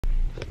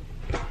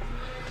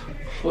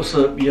What's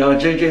up, y'all?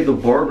 JayJay the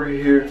Barber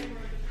here.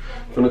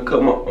 Finna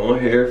cut my own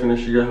hair. Finna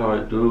show you how I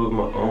do it with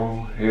my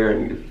own hair.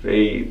 I need to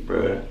fade,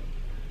 bruh.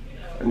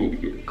 I need to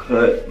get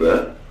cut,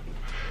 bruh.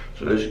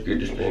 So let's get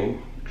this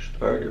thing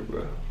started,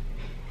 bruh.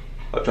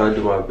 I'll try to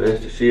do my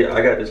best to see it.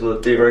 I got this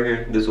little thing right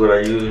here. This is what I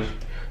use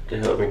to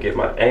help me get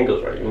my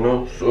angles right, you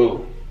know?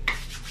 So,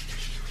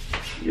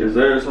 yes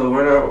sir. So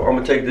right now, I'm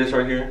gonna take this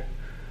right here,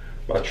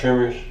 my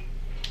trimmers.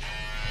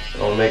 I'm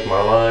gonna make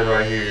my line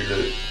right here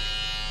to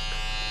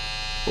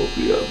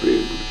hopefully y'all be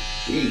able to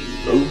see, you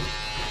know?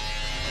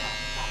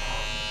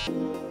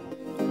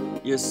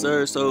 Yes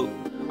sir, so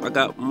I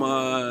got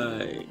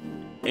my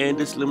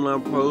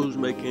Slimline Pros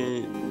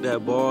making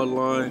that ball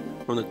line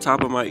from the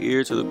top of my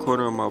ear to the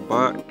corner of my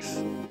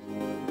box.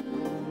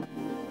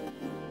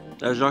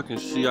 As y'all can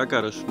see, I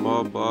got a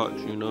small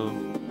box, you know.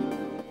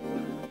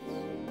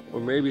 Or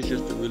maybe it's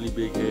just a really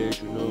big head,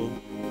 you know,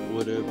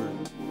 whatever.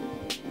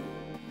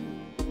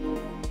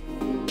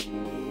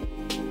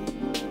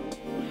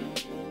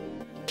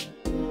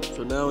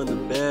 So now in the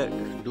back,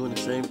 doing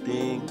the same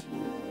thing,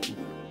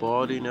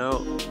 balding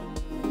out,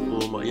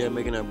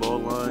 making that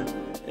bald line.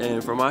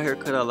 And for my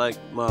haircut, I like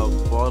my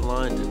bald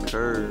line to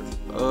curve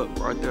up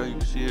right there. You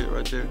can see it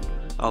right there.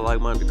 I like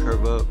mine to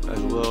curve up as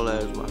well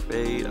as my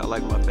fade. I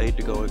like my fade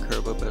to go and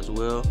curve up as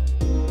well.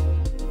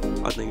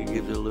 I think it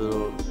gives it a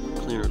little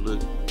cleaner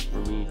look for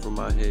me, for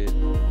my head.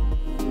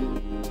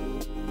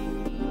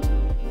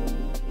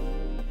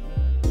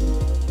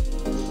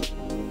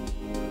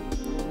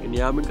 And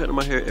yeah, I've been cutting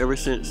my hair ever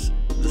since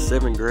the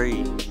 7th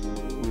grade,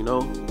 you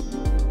know.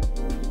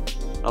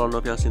 I don't know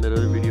if y'all seen that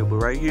other video, but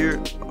right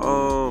here,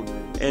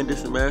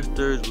 Anderson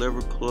Masters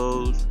lever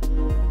close,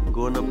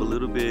 going up a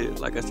little bit.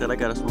 Like I said, I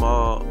got a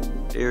small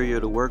area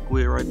to work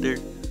with right there,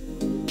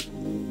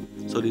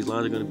 so these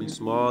lines are gonna be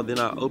small. Then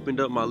I opened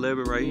up my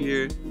lever right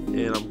here,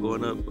 and I'm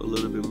going up a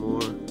little bit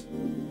more.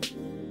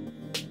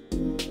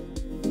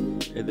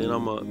 And then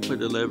I'm gonna put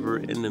the lever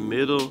in the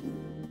middle,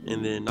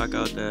 and then knock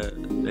out the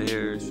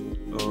hairs,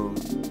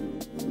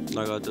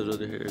 knock out those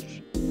other hairs,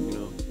 you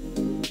know,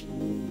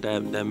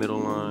 that middle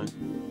line.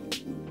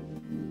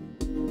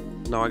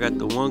 Now I got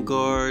the one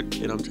guard,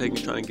 and I'm trying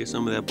to get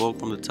some of that bulk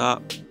from the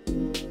top.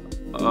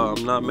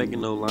 I'm not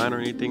making no line or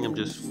anything. I'm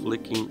just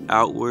flicking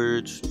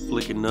outwards,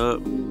 flicking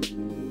up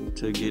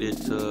to get it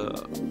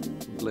to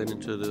blend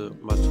into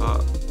my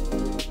top.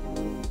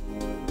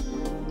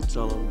 That's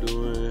all I'm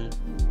doing.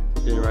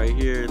 Then right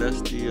here,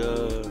 that's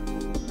the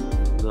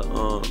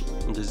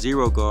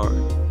zero guard.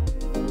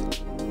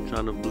 I'm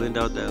trying to blend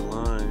out that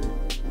line.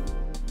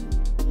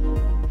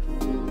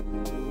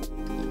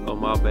 Oh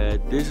my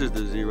bad. This is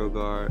the zero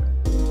guard.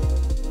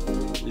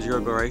 Zero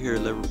guard right here,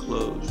 lever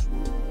close.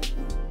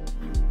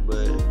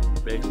 But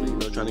basically, you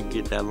know, trying to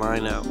get that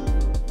line out.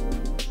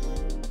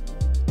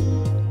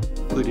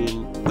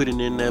 Putting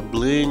in that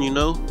blend, you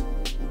know.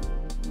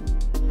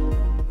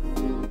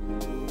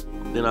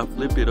 Then I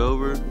flip it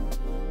over.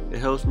 It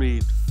helps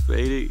me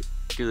fade it,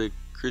 get a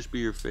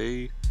crispier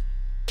fade.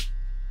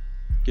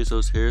 Gets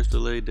those hairs to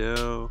lay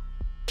down.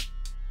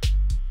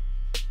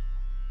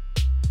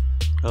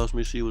 Helps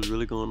me see what's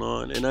really going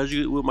on. And as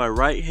you, with my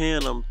right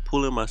hand, I'm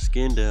pulling my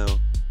skin down.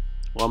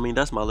 Well, I mean,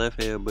 that's my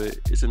left hand, but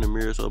it's in the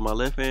mirror. So my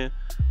left hand,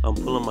 I'm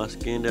pulling my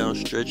skin down,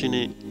 stretching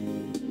it.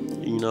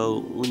 You know,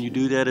 when you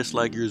do that, it's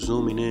like you're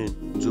zooming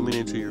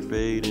into your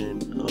fade,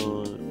 and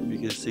you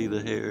can see the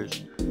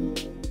hairs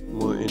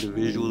more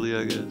individually,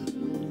 I guess.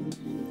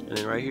 And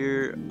then right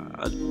here,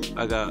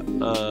 I got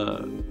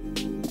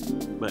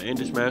my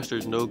Indus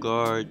Masters no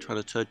guard, trying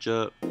to touch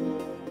up.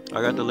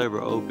 I got the lever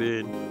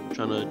open,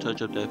 trying to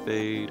touch up that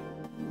fade.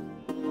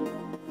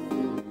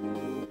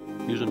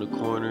 Using the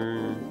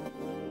corner,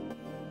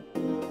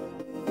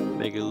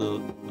 make it a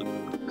little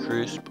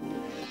crisp.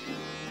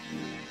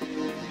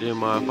 Then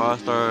my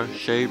 5-star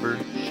shaper,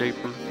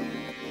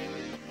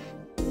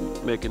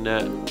 making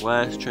that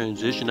last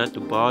transition at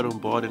the bottom,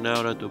 balding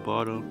out at the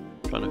bottom,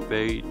 trying to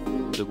fade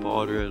the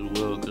balder as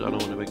well, because I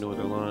don't want to make no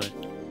other line.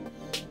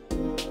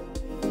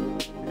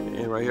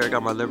 And right here I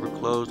got my lever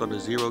closed on the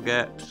zero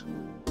gaps,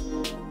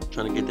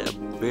 trying to get that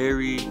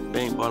very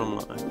faint bottom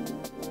line.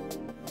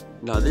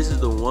 Now this is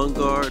the one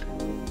guard.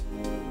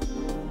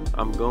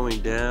 I'm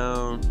going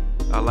down.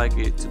 I like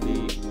it to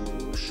be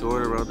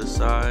short around the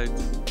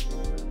sides.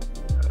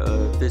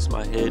 Fits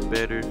my head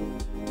better.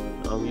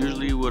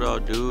 Usually what I'll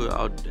do,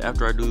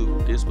 after I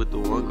do this with the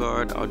one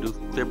guard, I'll do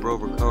flip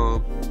over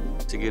comb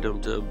to get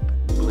them to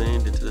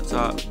blend into the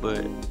top.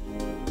 But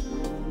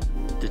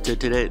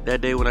that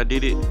day when I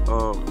did it, it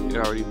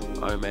already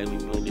automatically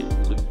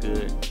blended, looked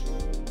good.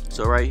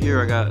 So right here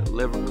I got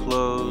lever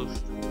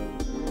closed,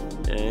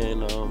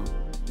 and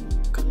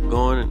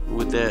going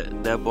with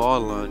that ball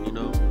line, you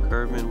know,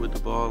 curving with the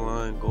ball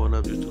line, going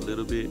up just a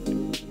little bit,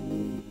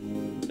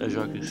 as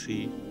y'all can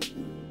see.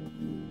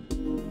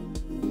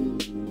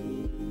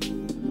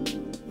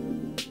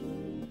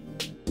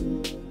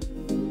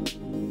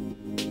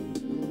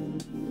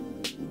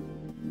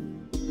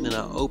 Then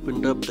I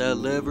opened up that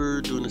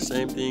lever, doing the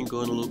same thing,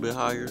 going a little bit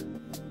higher.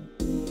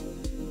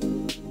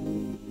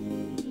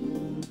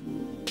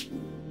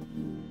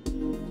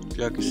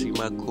 Y'all can see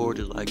my cord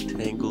is like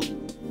tangled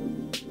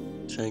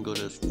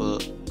as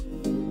fuck.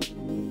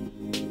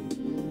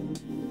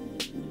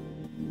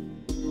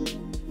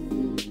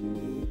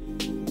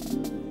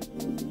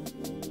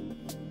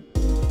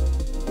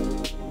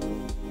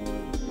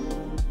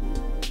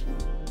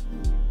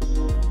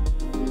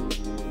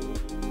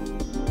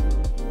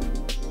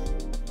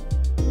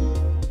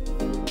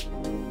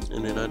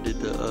 And then I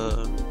did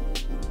the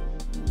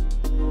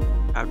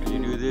after you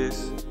do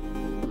this,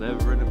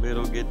 lever in the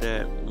middle, get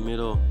that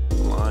middle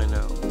line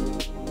out.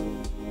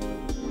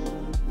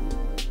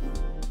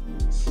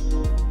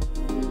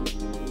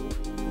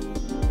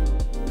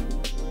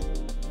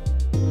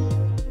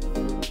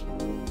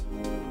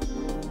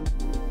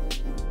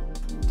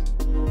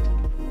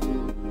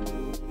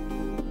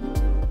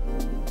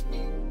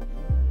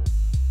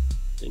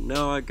 And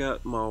now I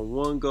got my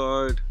one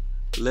guard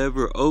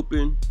lever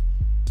open,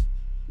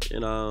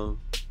 and I'm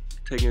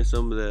taking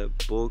some of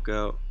that bulk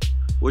out.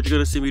 What you're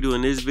gonna see me do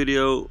in this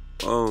video,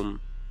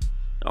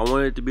 I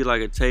want it to be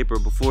like a taper.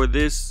 Before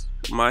this,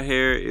 my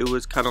hair, it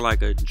was kind of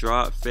like a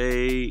drop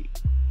fade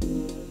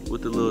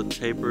with a little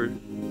taper.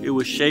 It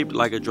was shaped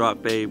like a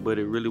drop fade, but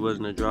it really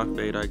wasn't a drop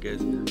fade, I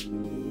guess.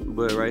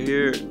 But right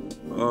here,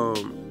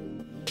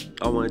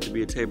 I want it to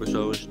be a taper.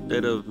 So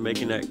instead of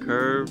making that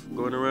curve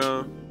going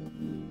around,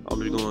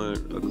 I'm just going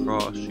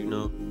across, you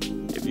know,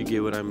 if you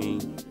get what I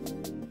mean.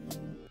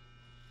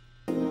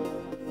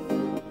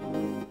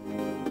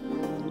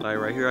 Like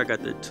right here, I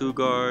got the 2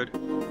 guard,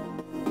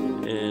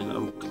 and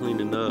I'm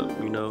cleaning up,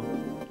 you know,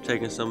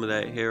 taking some of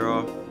that hair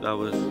off that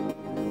was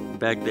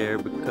back there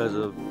because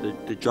of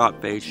the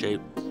drop fade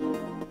shape.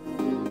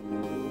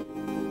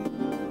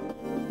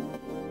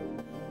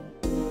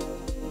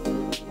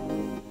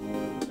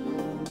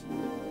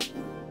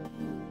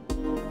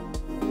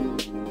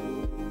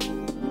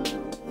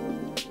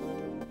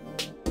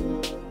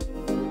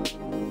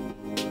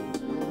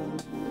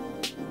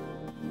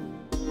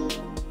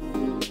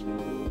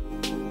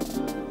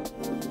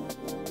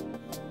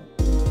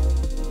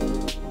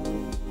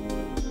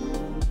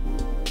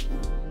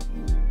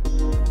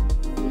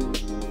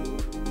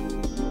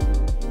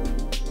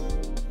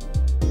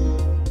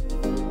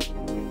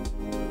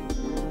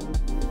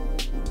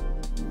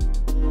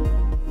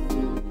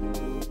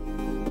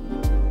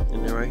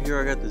 Here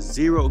I got the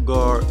 0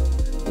 guard,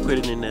 put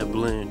it in that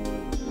blend,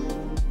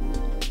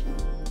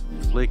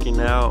 flicking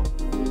out,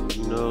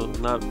 you know,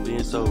 not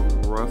being so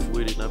rough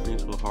with it, not being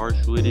so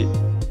harsh with it,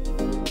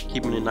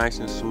 keeping it nice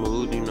and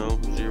smooth, you know,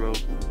 zero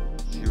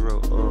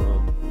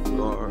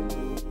guard.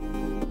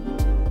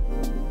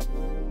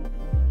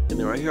 And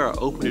then right here I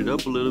open it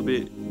up a little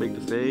bit, make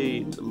the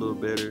fade a little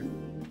better,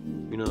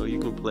 you know. You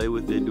can play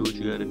with it, do what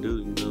you gotta do,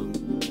 you know.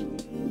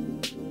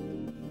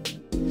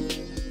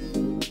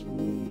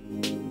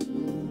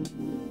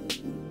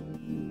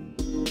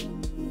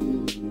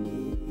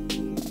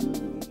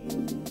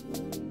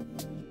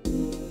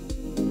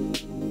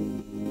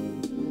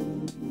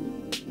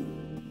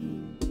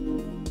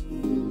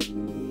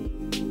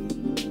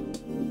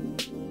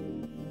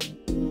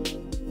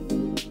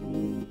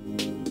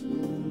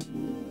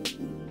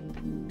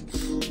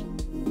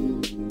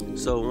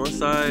 So one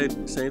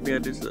side, same thing I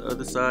did to the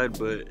other side,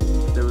 but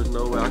there was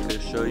no way I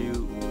could show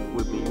you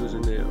with me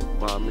using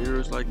my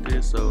mirrors like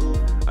this. So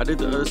I did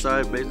the other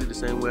side basically the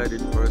same way I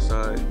did the first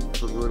side.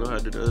 So if you wanna know how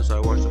to do the other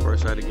side, watch the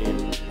first side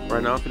again.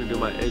 Right now I'm gonna do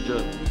my edge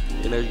up,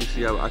 and as you can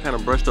see, I kind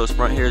of brushed those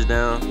front hairs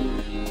down.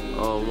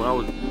 When I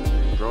was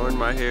growing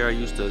my hair, I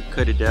used to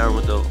cut it down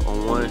with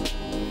on one,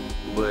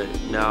 but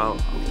now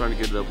I'm trying to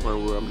get to the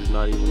point where I'm just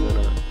not even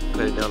gonna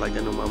cut it down like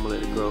that no more. I'm gonna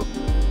let it grow.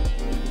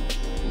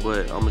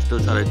 But I'm gonna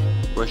still try to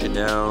brush it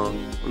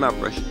down. Well, not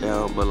brush it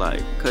down, but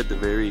like cut the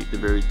very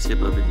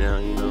tip of it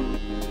down, you know,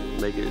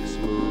 make it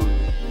smooth.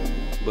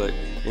 But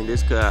in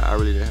this cut, I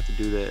really didn't have to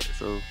do that.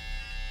 So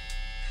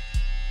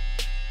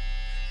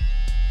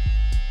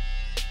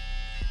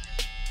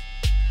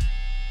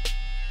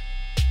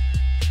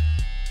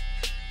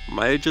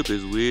my edge up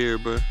is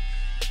weird, bro.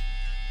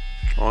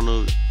 I don't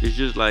know. It's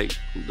just like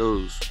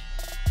the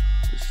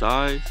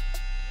sides,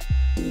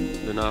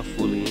 they're not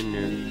fully in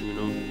there, you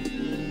know.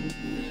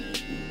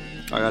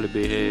 I got a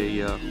big head,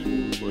 yeah,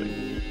 but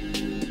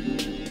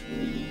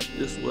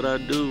this is what I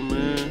do,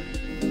 man.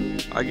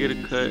 I get a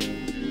cut,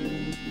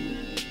 and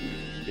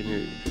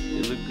it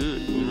look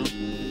good, you know.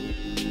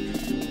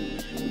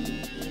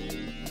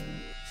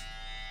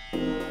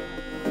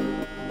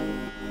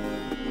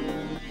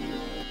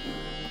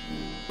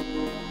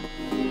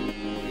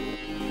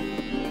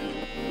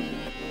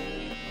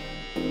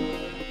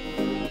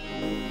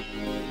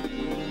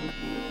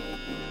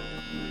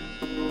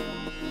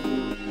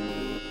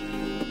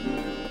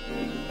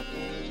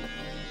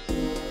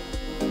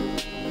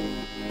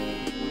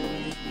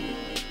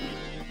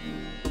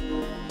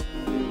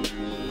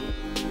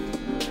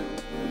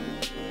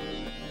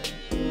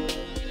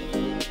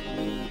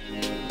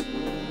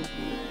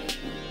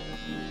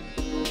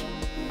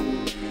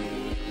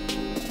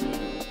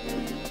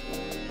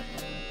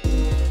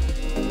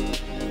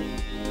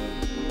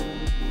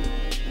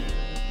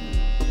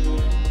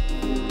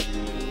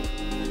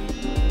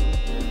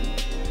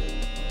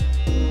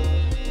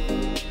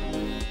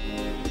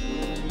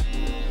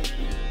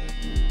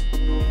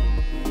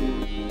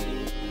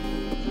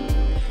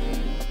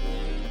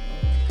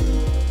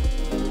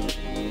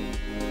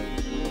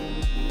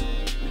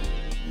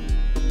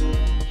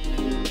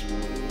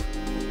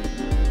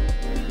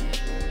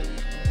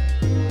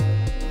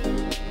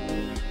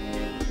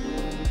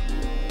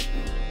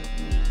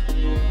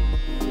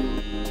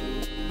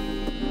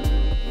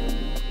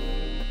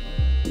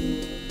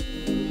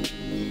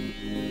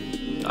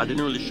 I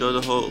didn't really show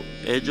the whole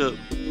edge up,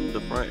 the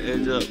front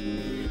edge up.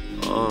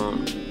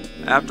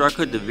 After I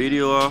cut the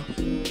video off,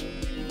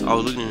 I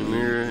was looking in the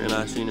mirror and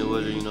I seen it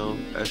wasn't, you know,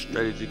 as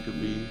straight as it could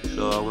be.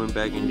 So I went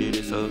back and did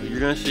it. So you're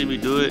gonna see me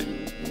do it,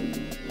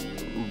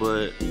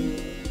 but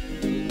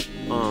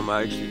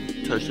I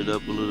actually touched it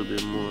up a little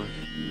bit more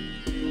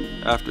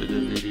after the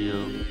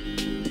video.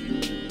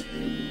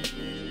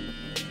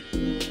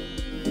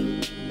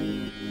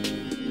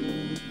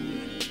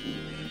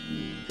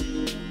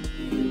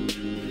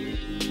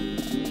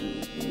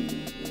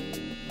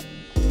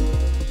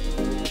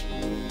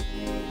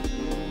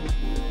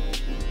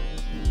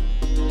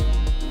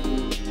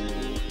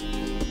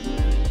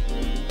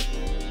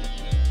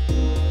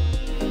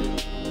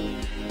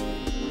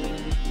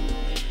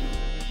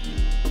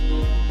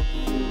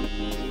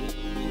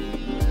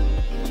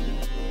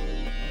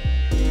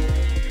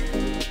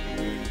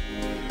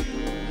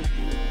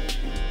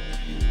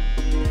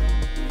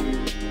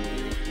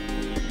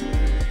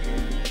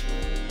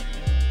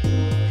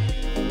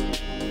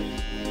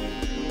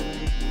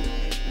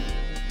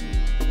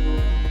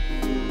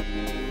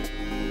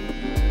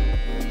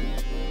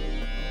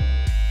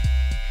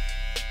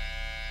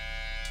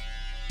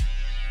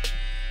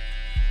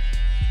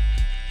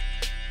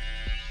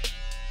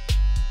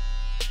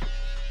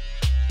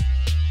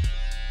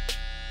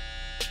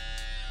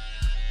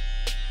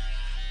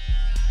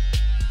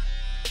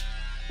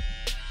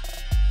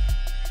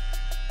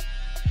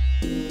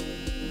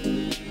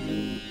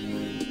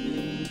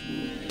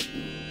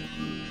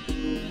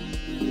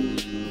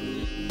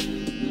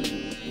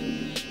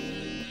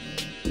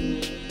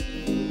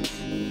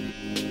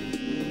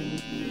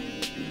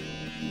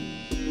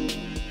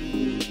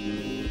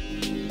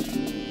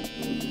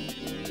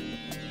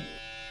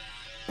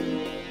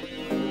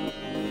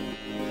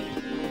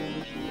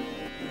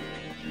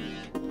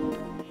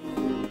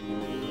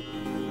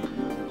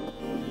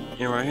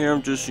 And right here,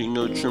 I'm just, you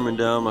know, trimming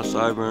down my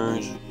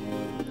sideburns,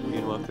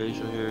 getting my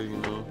facial hair, you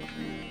know,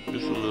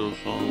 just a little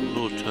something, a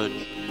little touch.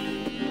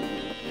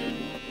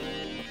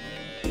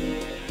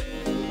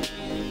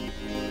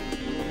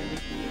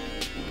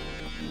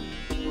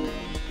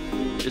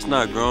 It's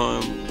not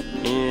growing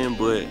in,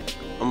 but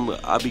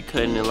I'll be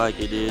cutting it like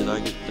it is.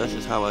 That's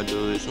just how I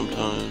do it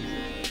sometimes.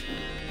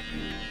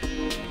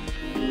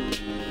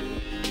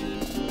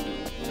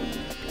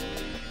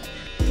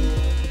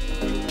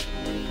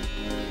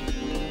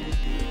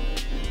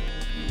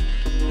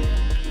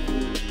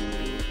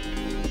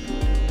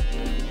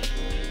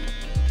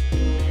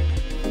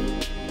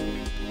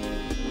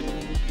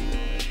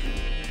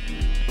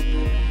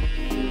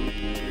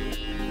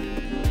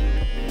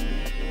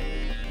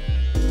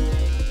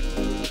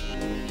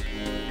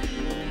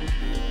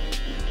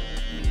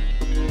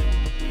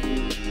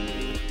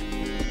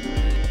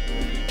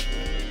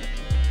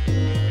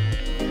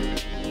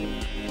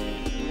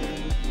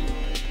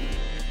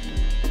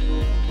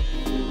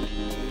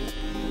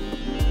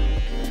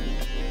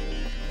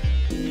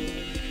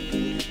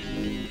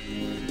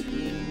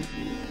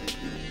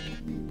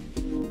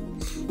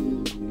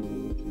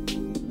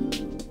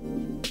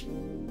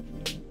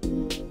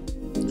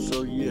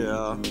 So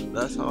yeah,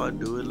 that's how I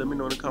do it. Let me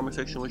know in the comment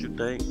section what you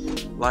think.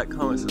 Like,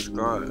 comment,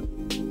 subscribe,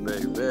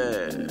 baby.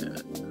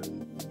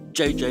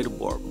 JayJay the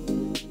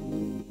Barber.